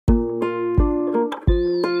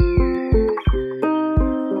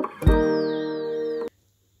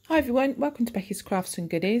everyone, welcome to Becky's Crafts and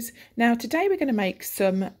Goodies. Now today we're going to make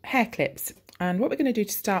some hair clips, and what we're going to do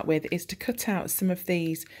to start with is to cut out some of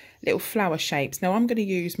these little flower shapes. Now I'm going to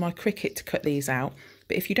use my Cricut to cut these out,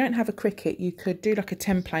 but if you don't have a Cricut you could do like a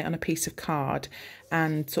template on a piece of card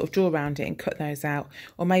and sort of draw around it and cut those out,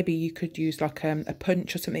 or maybe you could use like a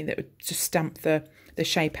punch or something that would just stamp the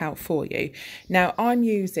shape out for you. Now I'm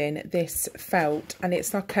using this felt, and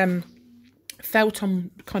it's like felt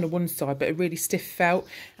on kind of one side but a really stiff felt,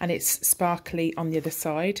 and it's sparkly on the other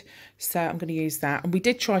side, so I'm going to use that. And we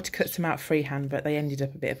did try to cut some out freehand, but they ended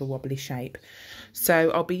up a bit of a wobbly shape,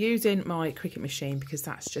 so I'll be using my Cricut machine because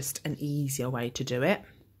that's just an easier way to do it.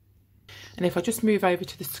 And if I just move over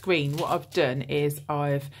to the screen, what I've done is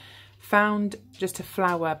I've found just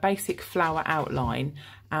a basic flower outline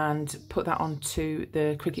and put that onto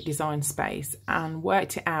the Cricut design space and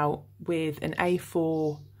worked it out with an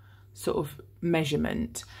A4 sort of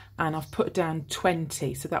measurement, and I've put down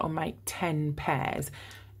 20, so that will make 10 pairs.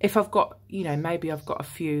 If I've got, you know, maybe I've got a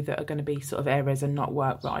few that are going to be sort of errors and not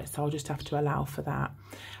work right, so I'll just have to allow for that.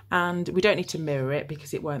 And we don't need to mirror it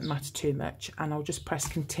because it won't matter too much, and I'll just press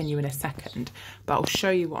continue in a second, but I'll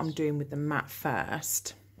show you what I'm doing with the mat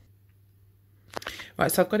first. Right,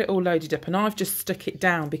 so I've got it all loaded up, and I've just stuck it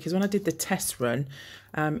down because when I did the test run,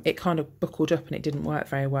 it kind of buckled up and it didn't work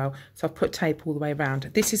very well. So I've put tape all the way around.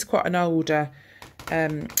 This is quite an older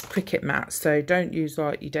Cricut mat, so don't use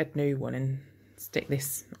like your dead new one and stick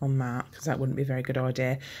this on that because that wouldn't be a very good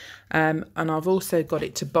idea. And I've also got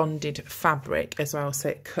it to bonded fabric as well, so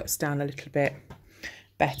it cuts down a little bit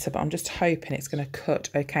better, but I'm just hoping it's going to cut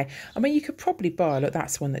okay. I mean, you could probably buy, look,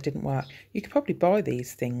 that's one that didn't work. You could probably buy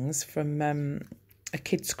these things from a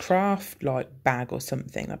kid's craft like bag or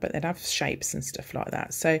something. I bet they'd have shapes and stuff like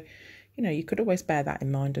that, so you know, you could always bear that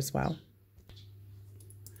in mind as well.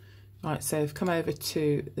 Right, so I've come over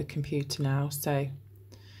to the computer now, so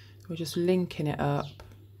we're just linking it up.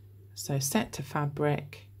 So set to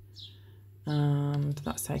fabric, and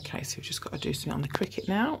that's okay. So we've just got to do something on the Cricut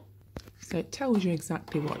now. So it tells you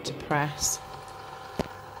exactly what to press,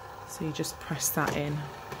 so you just press that in.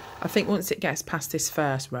 I think once it gets past this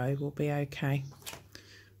first row we'll be okay.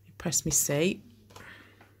 Press me C,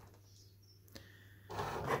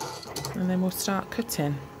 and then we'll start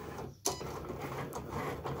cutting.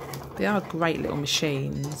 They are great little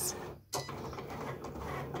machines.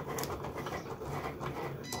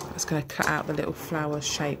 It's going to cut out the little flower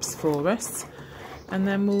shapes for us, and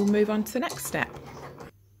then we'll move on to the next step.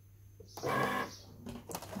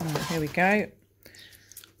 Right, here we go.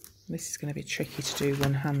 This is going to be tricky to do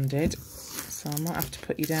one-handed, so I might have to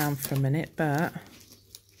put you down for a minute, but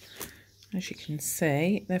as you can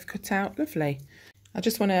see, they've cut out lovely. I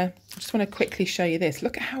just want to quickly show you this.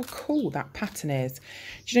 Look at how cool that pattern is.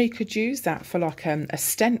 Do you know you could use that for like a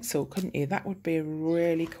stencil, couldn't you? That would be a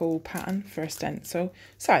really cool pattern for a stencil.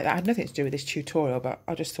 Sorry, that had nothing to do with this tutorial, but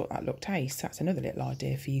I just thought that looked ace. That's another little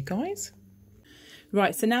idea for you guys.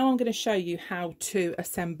 Right, so now I'm going to show you how to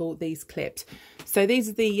assemble these clips. So these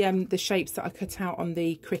are the shapes that I cut out on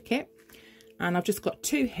the Cricut, and I've just got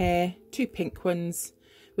two here, two pink ones.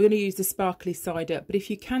 We're going to use the sparkly side up, but if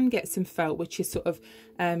you can get some felt, which is sort of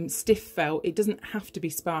stiff felt, it doesn't have to be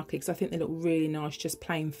sparkly because I think they look really nice, just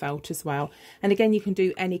plain felt as well. And again, you can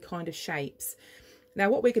do any kind of shapes. Now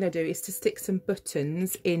what we're going to do is to stick some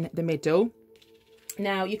buttons in the middle.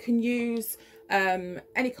 Now you can use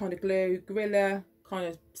any kind of glue, Gorilla kind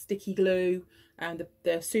of sticky glue, and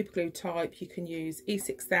the super glue type. You can use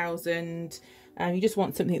E6000, and you just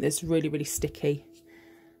want something that's really, really sticky.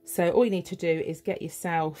 So all you need to do is get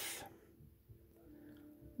yourself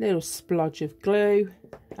a little splodge of glue,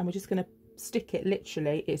 and we're just going to stick it,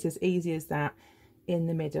 literally, it's as easy as that, in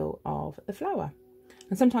the middle of the flower.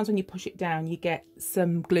 And sometimes when you push it down you get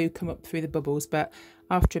some glue come up through the bubbles, but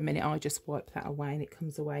after a minute I just wipe that away and it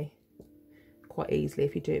comes away quite easily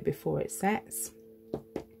if you do it before it sets.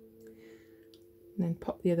 And then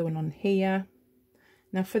pop the other one on here.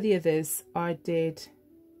 Now for the others I did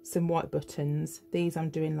some white buttons. These I'm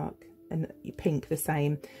doing like pink, the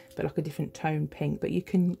same, but like a different tone pink, but you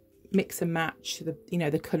can mix and match the, you know,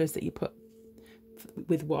 the colours that you put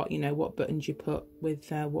with what, you know, what buttons you put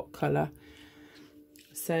with what colour.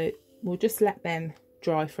 So we'll just let them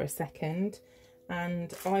dry for a second,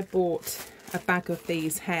 and I bought a bag of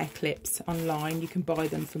these hair clips online. You can buy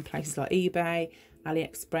them from places like eBay,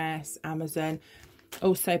 AliExpress, Amazon,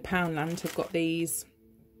 also Poundland have got these.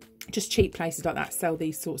 Just cheap places like that sell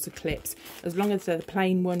these sorts of clips. As long as they're the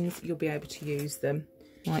plain ones, you'll be able to use them.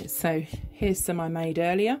 Right, so here's some I made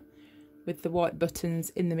earlier with the white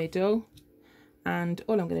buttons in the middle, and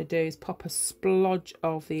all I'm going to do is pop a splodge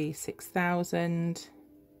of the 6000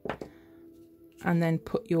 and then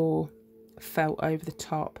put your felt over the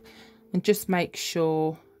top, and just make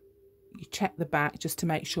sure you check the back just to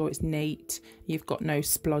make sure it's neat, you've got no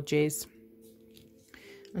splodges,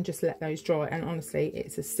 and just let those dry. And honestly,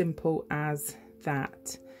 it's as simple as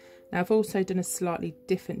that. Now I've also done a slightly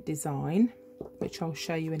different design, which I'll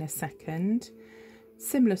show you in a second.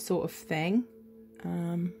 Similar sort of thing.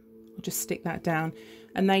 I'll just stick that down,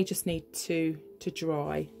 and they just need to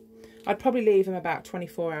dry. I'd probably leave them about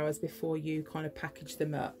 24 hours before you kind of package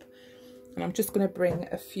them up. And I'm just going to bring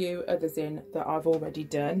a few others in that I've already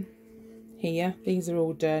done here. These are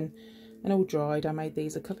all done and all dried. I made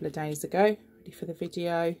these a couple of days ago, ready for the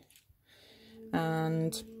video.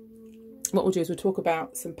 And what we'll do is we'll talk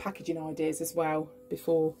about some packaging ideas as well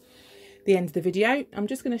before the end of the video. I'm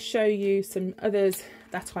just going to show you some others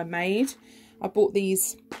that I made. I bought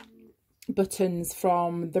these buttons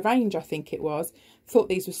from the range, I think it was. Thought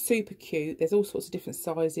these were super cute. There's all sorts of different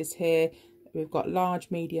sizes here. We've got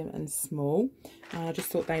large, medium and small. I just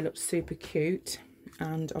thought they looked super cute.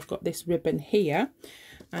 And I've got this ribbon here.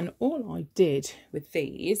 And all I did with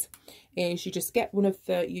these is you just get one of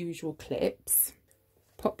the usual clips,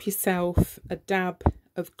 pop yourself a dab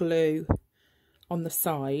of glue on the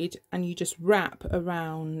side, and you just wrap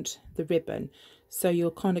around the ribbon. So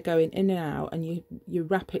you're kind of going in and out, and you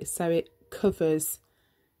wrap it so it covers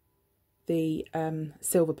the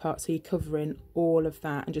silver part, so you're covering all of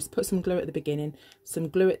that, and just put some glue at the beginning, some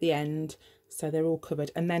glue at the end, so they're all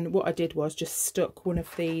covered. And then what I did was just stuck one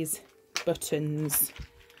of these buttons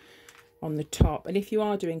on the top. And if you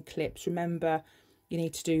are doing clips, remember you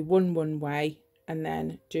need to do one way and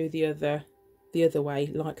then do the other way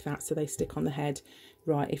like that, so they stick on the head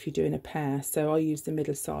right if you're doing a pair. So I use the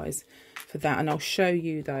middle size for that, and I'll show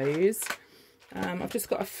you those. I've just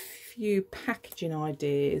got a few packaging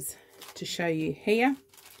ideas to show you here.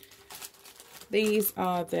 These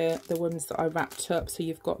are the ones that I wrapped up. So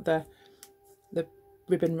you've got the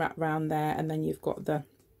ribbon wrapped around there, and then you've got the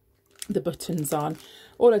buttons on.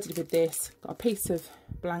 All I did with this, got a piece of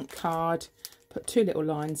blank card, put two little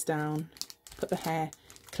lines down, put the hair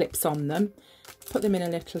clips on them, put them in a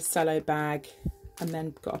little cello bag, and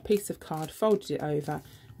then got a piece of card, folded it over,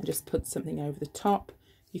 and just put something over the top.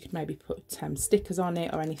 You could maybe put stickers on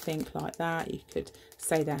it or anything like that. You could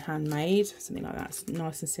say they're handmade, something like that. It's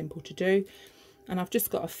nice and simple to do. And I've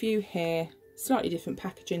just got a few here, slightly different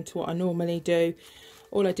packaging to what I normally do.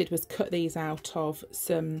 All I did was cut these out of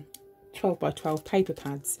some 12 by 12 paper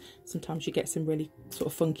pads. Sometimes you get some really sort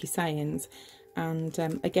of funky sayings. And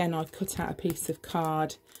again, I cut out a piece of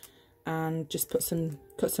card and just cut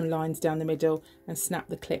some lines down the middle and snap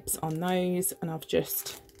the clips on those. And I've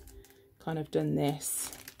just kind of done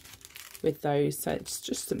this with those, so it's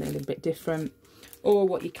just something a little bit different. Or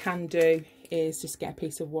what you can do is just get a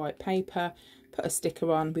piece of white paper, put a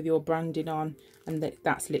sticker on with your branding on, and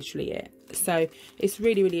that's literally it. So it's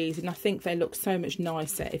really, really easy, and I think they look so much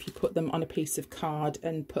nicer if you put them on a piece of card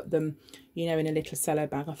and put them, you know, in a little cello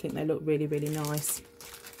bag. I think they look really, really nice.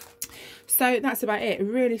 So that's about it. A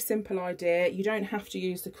really simple idea. You don't have to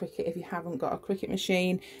use the Cricut if you haven't got a Cricut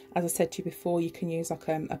machine. As I said to you before, you can use like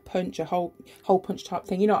a punch, a hole punch type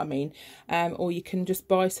thing, you know what I mean? Or you can just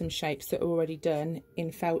buy some shapes that are already done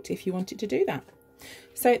in felt if you wanted to do that.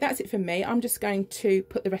 So that's it for me. I'm just going to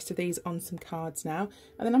put the rest of these on some cards now,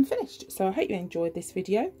 and then I'm finished. So I hope you enjoyed this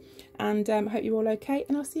video, and I hope you're all okay,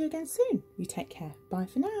 and I'll see you again soon. You take care. Bye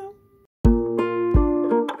for now.